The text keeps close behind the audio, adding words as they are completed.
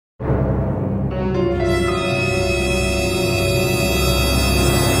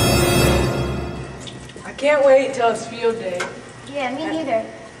can't wait till it's field day. Yeah, me neither.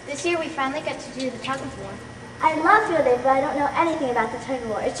 This year we finally got to do the tug of war. I love field day, but I don't know anything about the tug of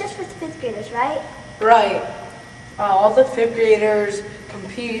war. It's just for the 5th graders, right? Right. All the 5th graders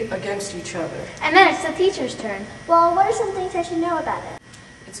compete against each other. And then it's the teacher's turn. Well, what are some things I should know about it?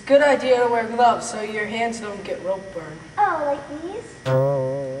 It's a good idea to wear gloves so your hands don't get rope burn. Oh, like these?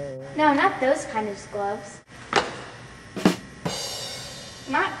 No, not those kind of gloves.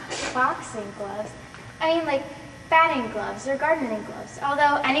 Not boxing gloves. I mean like batting gloves or gardening gloves,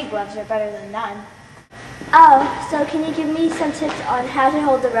 although any gloves are better than none. Oh, so can you give me some tips on how to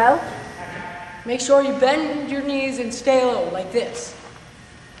hold the rope? Make sure you bend your knees and stay low, like this.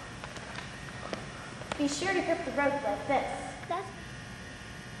 Be sure to grip the rope like this.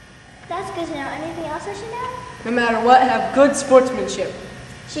 That's good to know. Anything else I should know? No matter what, have good sportsmanship.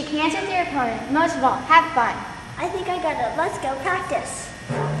 Shake hands with your opponent. Most of all, have fun. I think I got it. Let's go practice.